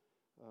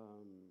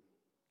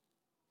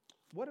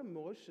 What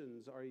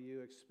emotions are you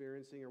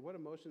experiencing or what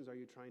emotions are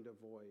you trying to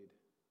avoid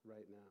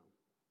right now?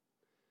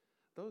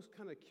 Those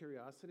kind of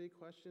curiosity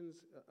questions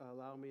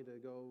allow me to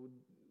go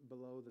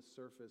below the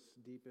surface,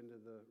 deep into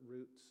the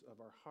roots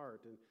of our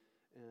heart,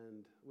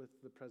 and with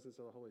the presence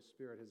of the Holy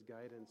Spirit, His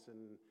guidance,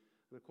 and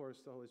of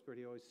course, the Holy Spirit,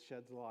 He always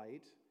sheds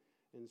light,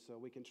 and so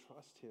we can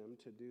trust Him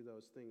to do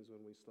those things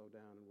when we slow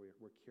down and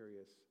we're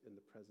curious in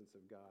the presence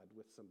of God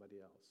with somebody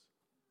else.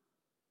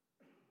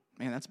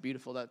 Man, that's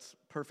beautiful. That's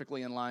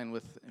perfectly in line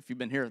with, if you've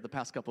been here the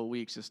past couple of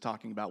weeks, just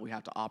talking about we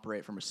have to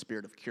operate from a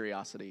spirit of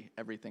curiosity.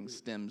 Everything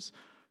stems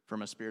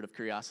from a spirit of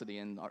curiosity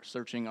and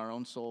searching our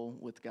own soul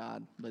with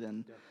God, but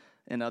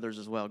in others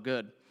as well.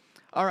 Good.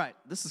 All right,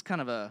 this is kind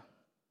of a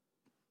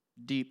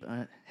deep,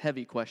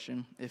 heavy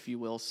question, if you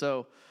will.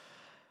 So,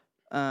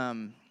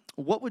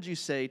 what would you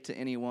say to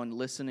anyone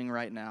listening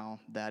right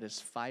now that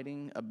is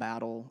fighting a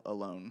battle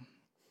alone?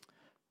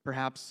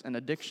 Perhaps an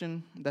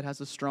addiction that has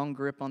a strong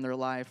grip on their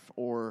life,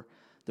 or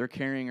they're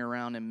carrying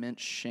around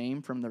immense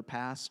shame from their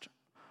past,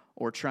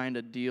 or trying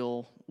to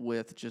deal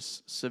with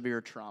just severe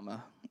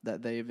trauma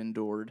that they've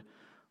endured.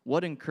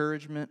 What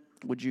encouragement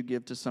would you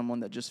give to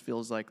someone that just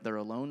feels like they're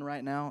alone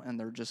right now and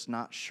they're just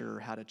not sure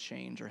how to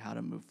change or how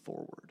to move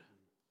forward?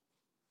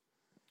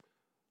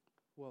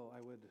 Well,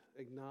 I would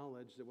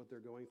acknowledge that what they're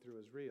going through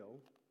is real.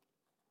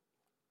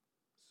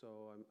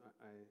 So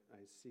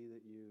I see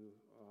that you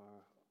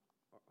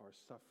are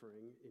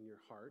suffering in your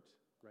heart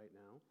right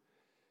now.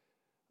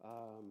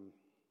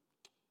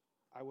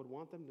 I would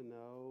want them to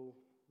know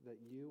that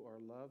you are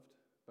loved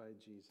by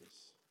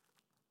Jesus,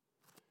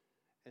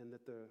 and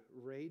that the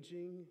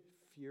raging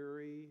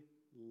fury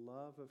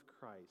love of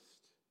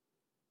Christ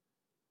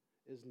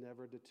is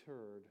never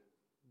deterred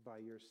by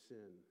your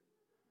sin.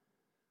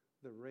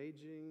 The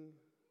raging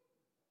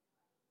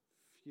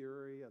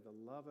fury of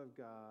the love of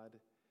God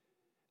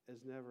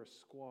is never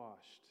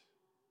squashed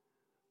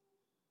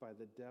by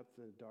the depth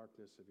and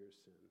darkness of your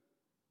sin.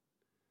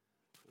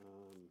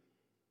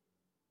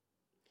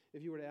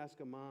 If you were to ask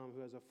a mom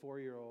who has a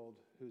 4-year-old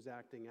who's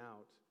acting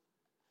out,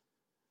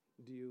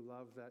 do you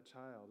love that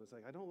child? It's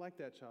like, I don't like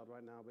that child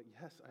right now, but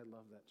yes, I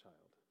love that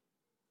child.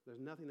 There's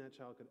nothing that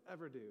child could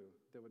ever do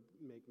that would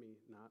make me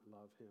not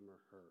love him or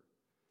her.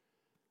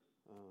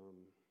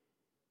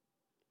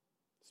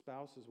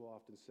 Spouses will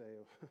often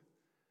say,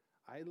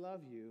 I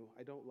love you,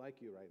 I don't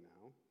like you right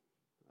now,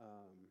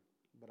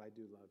 but I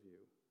do love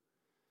you.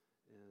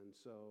 And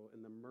so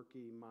in the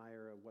murky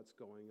mire of what's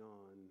going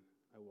on,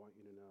 I want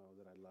you to know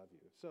that I love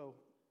you. So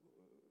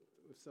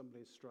if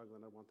somebody's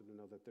struggling, I want them to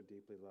know that they're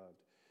deeply loved.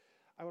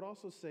 I would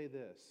also say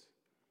this,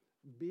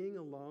 being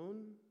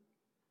alone,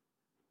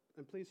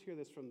 and please hear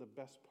this from the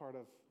best part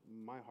of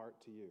my heart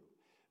to you,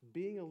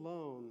 being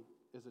alone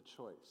is a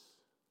choice.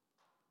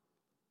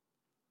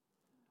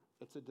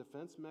 It's a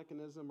defense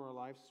mechanism or a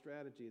life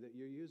strategy that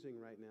you're using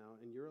right now,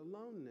 and your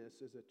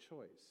aloneness is a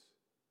choice.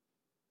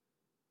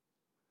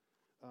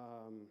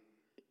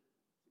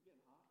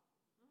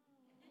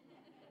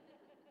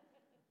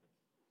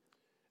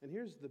 And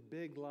here's the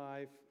big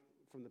lie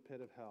from the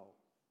pit of hell.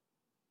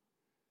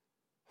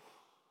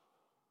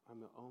 I'm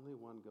the only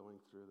one going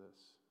through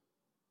this.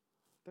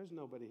 There's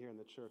nobody here in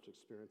the church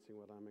experiencing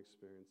what I'm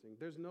experiencing.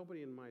 There's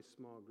nobody in my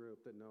small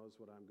group that knows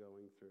what I'm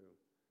going through.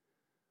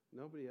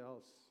 Nobody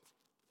else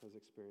has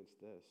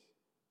experienced this.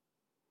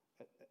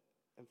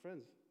 And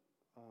friends,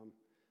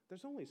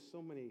 there's only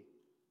so many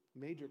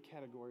major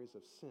categories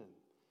of sin.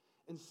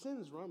 And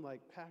sins run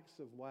like packs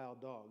of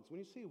wild dogs. When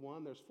you see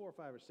one, there's 4 or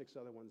 5 or 6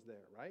 other ones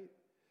there, right?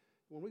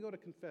 When we go to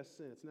confess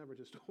sin, it's never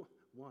just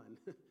one.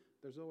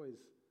 There's always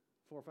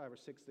 4 or 5 or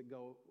 6 that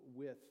go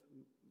with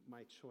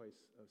my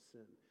choice of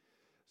sin.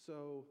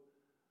 So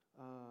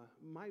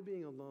my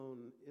being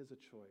alone is a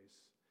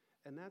choice.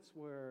 And that's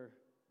where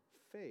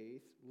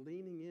faith,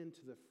 leaning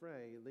into the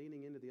fray,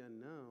 leaning into the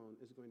unknown,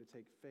 is going to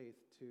take faith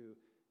to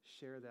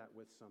share that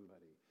with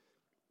somebody.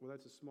 Whether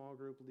it's a small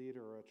group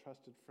leader or a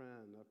trusted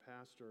friend, a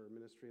pastor,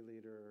 ministry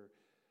leader,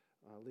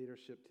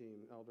 leadership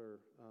team, elder,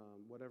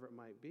 whatever it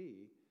might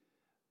be,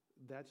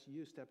 that's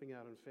you stepping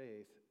out in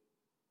faith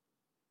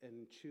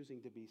and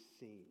choosing to be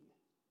seen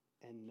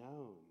and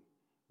known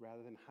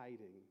rather than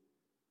hiding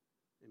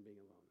and being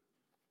alone.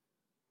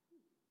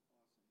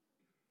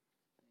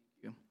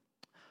 Thank you.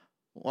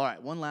 All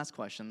right, one last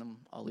question, then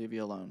I'll leave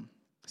you alone.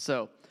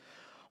 So,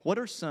 what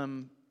are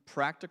some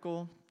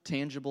practical,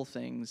 tangible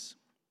things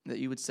that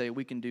you would say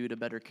we can do to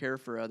better care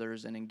for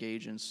others and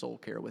engage in soul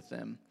care with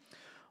them?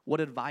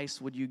 What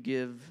advice would you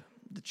give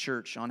the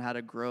church on how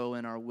to grow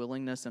in our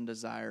willingness and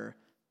desire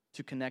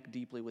to connect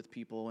deeply with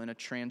people in a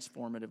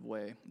transformative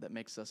way that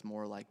makes us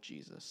more like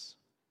Jesus?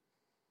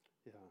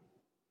 Yeah,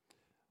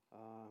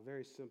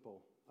 very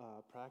simple.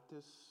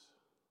 Practice.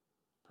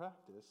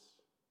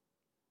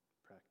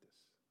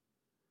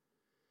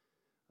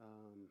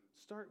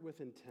 Start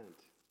with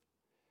intent.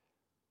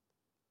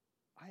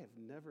 I have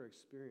never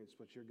experienced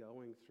what you're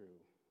going through.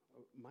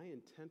 My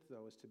intent,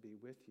 though, is to be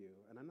with you,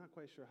 and I'm not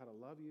quite sure how to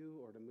love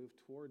you or to move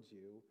towards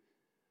you,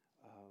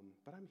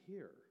 but I'm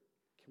here.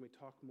 Can we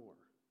talk more?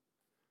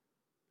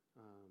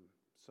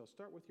 So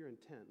start with your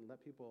intent and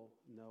let people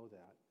know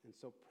that. And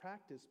so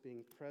practice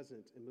being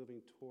present and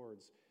moving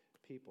towards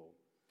people.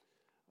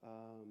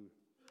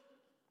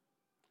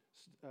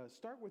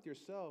 Start with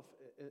yourself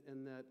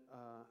in that,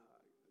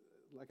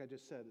 like I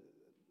just said,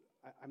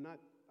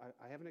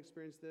 I haven't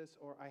experienced this,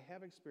 or I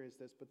have experienced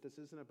this, but this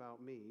isn't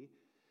about me,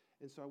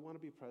 and so I want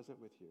to be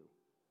present with you.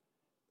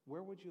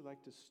 Where would you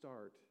like to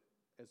start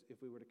as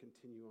if we were to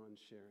continue on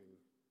sharing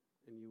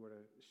and you were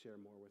to share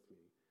more with me?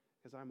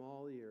 Because I'm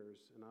all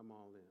ears and I'm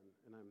all in,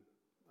 and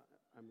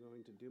I'm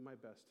going to do my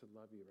best to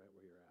love you right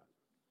where you're at.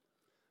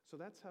 So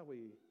that's how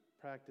we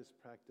practice.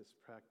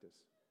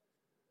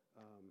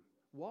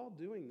 While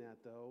doing that,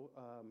 though,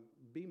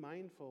 be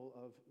mindful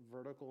of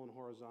vertical and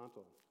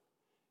horizontal.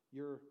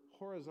 You're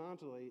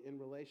horizontally in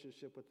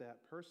relationship with that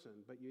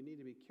person, but you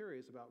need to be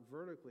curious about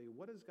vertically,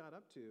 what is God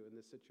up to in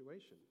this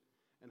situation?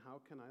 And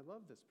how can I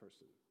love this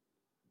person?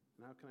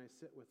 And how can I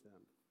sit with them?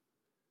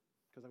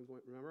 Because I'm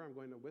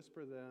going to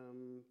whisper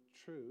them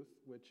truth,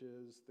 which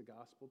is the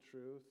gospel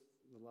truth,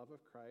 the love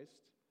of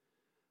Christ.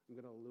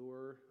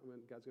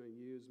 God's going to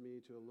use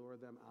me to allure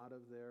them out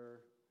of their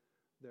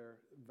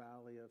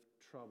valley of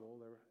trouble,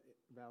 their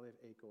valley of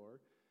Achor.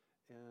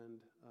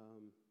 And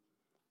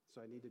so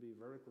I need to be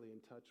vertically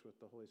in touch with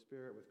the Holy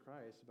Spirit, with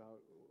Christ,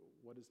 about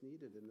what is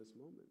needed in this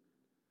moment.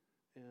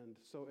 And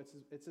so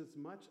it's as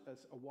much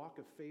as a walk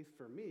of faith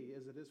for me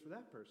as it is for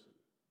that person.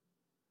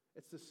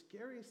 It's the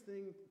scariest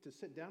thing to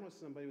sit down with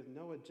somebody with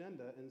no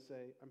agenda and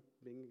say, I'm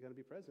going to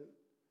be present.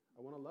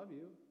 I want to love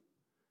you.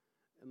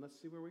 And let's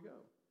see where we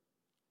go.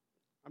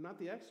 I'm not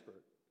the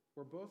expert.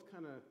 We're both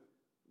kind of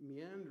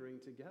meandering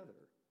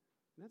together.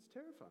 And that's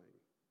terrifying.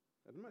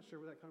 I'm not sure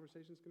where that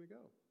conversation is going to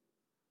go.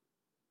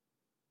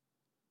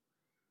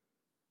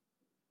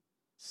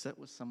 Sit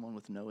with someone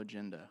with no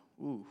agenda.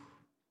 Ooh,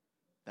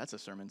 that's a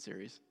sermon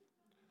series.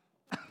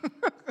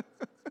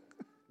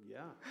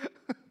 Yeah.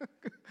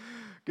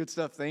 Good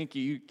stuff. Thank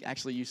you.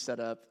 You set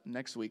up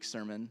next week's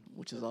sermon,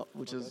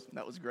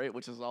 that was great,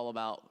 which is all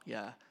about,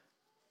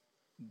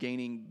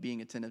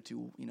 being attentive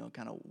to,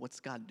 kind of what's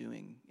God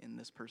doing in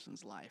this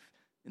person's life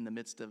in the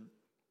midst of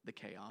the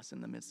chaos, in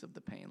the midst of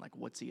the pain. Like,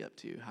 what's he up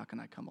to? How can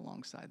I come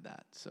alongside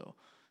that? So,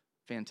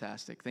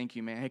 fantastic. Thank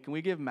you, man. Hey, can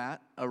we give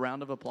Matt a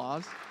round of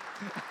applause?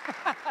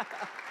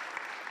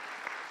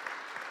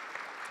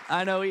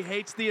 I know he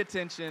hates the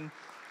attention.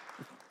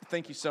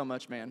 Thank you so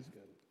much, man,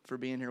 for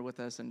being here with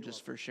us and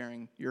just for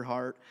sharing your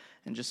heart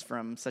and just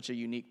from such a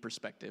unique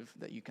perspective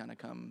that you kind of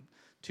come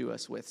to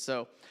us with.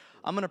 So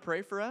I'm going to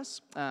pray for us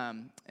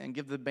and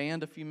give the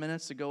band a few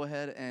minutes to go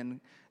ahead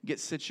and get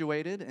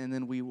situated, and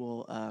then we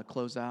will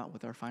close out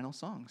with our final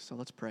song. So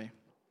let's pray.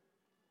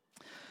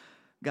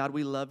 God,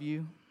 we love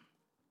you,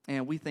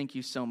 and we thank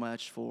you so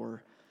much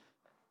for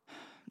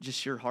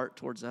just your heart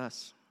towards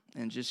us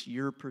and just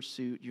your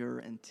pursuit, your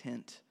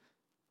intent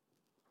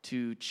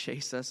to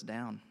chase us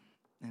down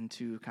and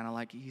to kind of,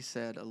 like he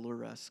said,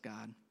 allure us,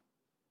 God.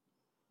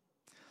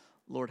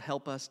 Lord,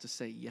 help us to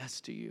say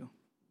yes to you.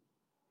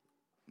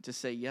 To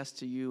say yes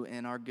to you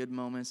in our good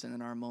moments and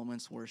in our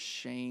moments where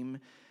shame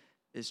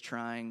is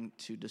trying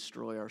to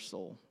destroy our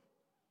soul.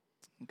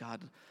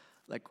 God,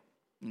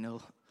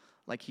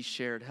 like he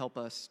shared, help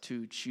us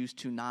to choose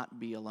to not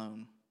be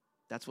alone.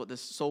 That's what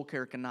this soul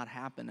care cannot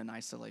happen in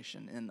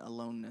isolation, in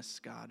aloneness,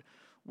 God.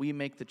 We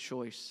make the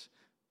choice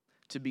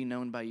to be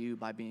known by you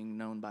by being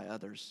known by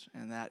others,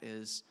 and that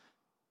is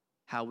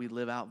how we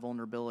live out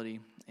vulnerability.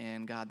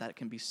 And God, that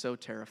can be so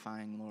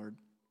terrifying, Lord.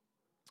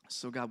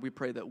 So God, we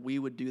pray that we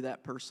would do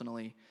that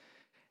personally,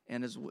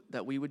 and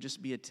that we would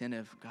just be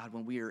attentive, God,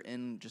 when we are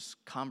in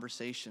just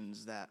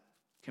conversations that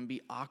can be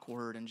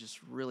awkward and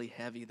just really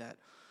heavy, that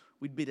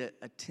we'd be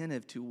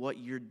attentive to what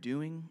you're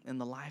doing in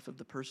the life of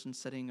the person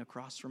sitting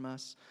across from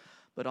us,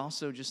 but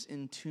also just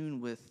in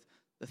tune with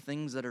the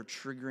things that are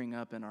triggering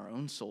up in our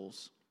own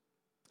souls,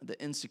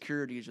 the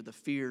insecurities or the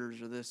fears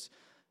or this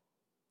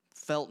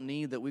felt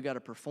need that we got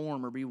to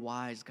perform or be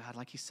wise. God,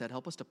 like you said,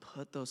 help us to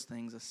put those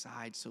things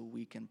aside so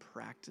we can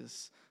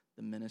practice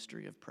the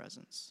ministry of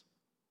presence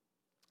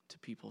to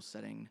people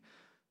sitting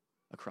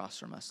across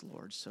from us,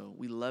 Lord. So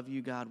we love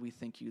you, God. We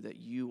thank you that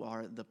you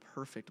are the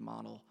perfect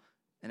model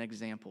and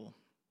example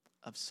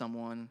of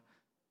someone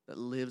that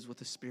lives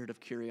with a spirit of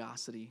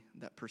curiosity,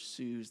 that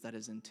pursues, that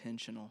is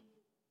intentional,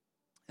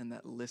 and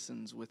that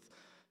listens with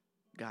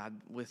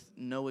God, with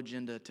no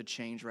agenda to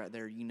change right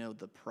there. You know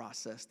the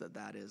process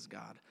that is,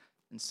 God.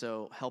 And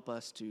so help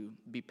us to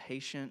be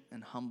patient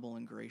and humble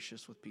and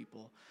gracious with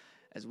people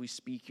as we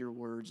speak your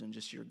words and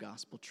just your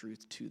gospel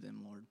truth to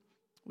them, Lord.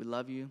 We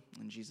love you.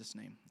 In Jesus'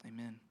 name,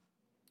 amen.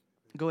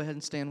 Go ahead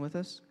and stand with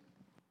us.